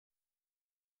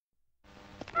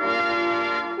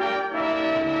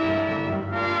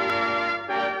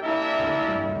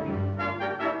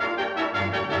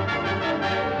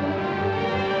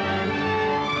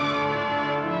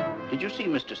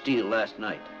deal last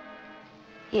night.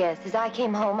 Yes, as I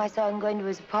came home, I saw him going to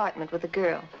his apartment with a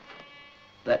girl.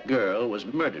 That girl was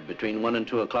murdered between 1 and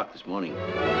 2 o'clock this morning.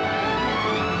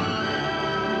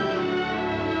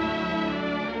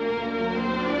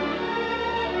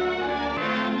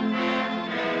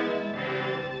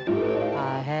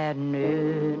 I hadn't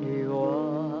anyone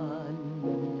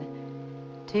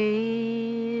till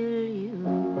you.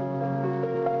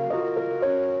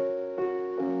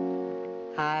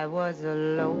 I was a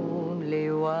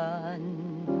lonely one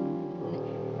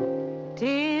till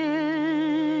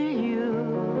you.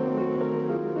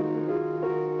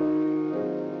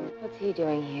 What's he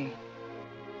doing here?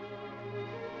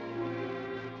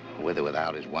 With or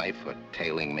without his wife, or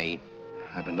tailing me.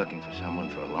 I've been looking for someone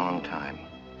for a long time.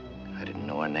 I didn't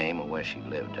know her name or where she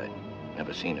lived. I'd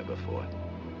never seen her before.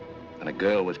 And a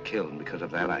girl was killed, and because of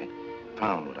that, I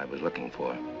found what I was looking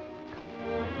for.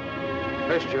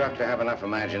 First, you have to have enough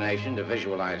imagination to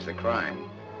visualize the crime.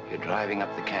 You're driving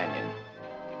up the canyon.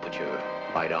 You put your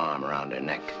right arm around her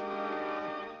neck.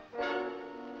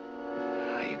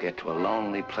 You get to a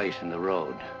lonely place in the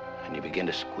road, and you begin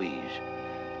to squeeze.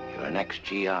 You're an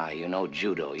ex-GI, you know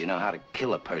judo, you know how to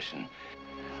kill a person.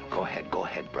 Go ahead,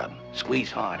 brub.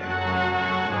 Squeeze harder.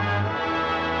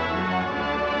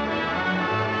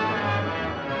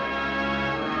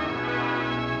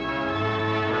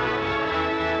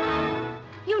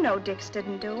 You know Dix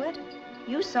didn't do it.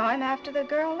 You saw him after the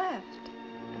girl left.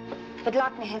 But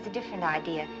Nakna has a different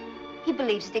idea. He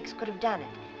believes Dix could have done it.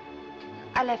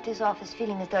 I left his office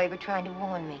feeling as though he were trying to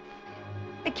warn me.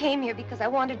 I came here because I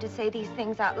wanted to say these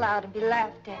things out loud and be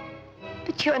laughed at.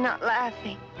 But you're not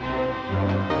laughing.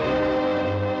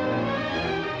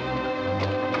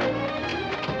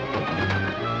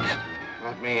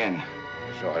 Let me in.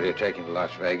 So are you taking to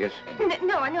Las Vegas?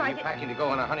 No, I Are you packing to go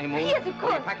on a honeymoon? Yes, of course.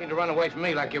 Or are you packing to run away from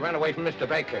me like you ran away from Mr.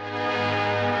 Baker?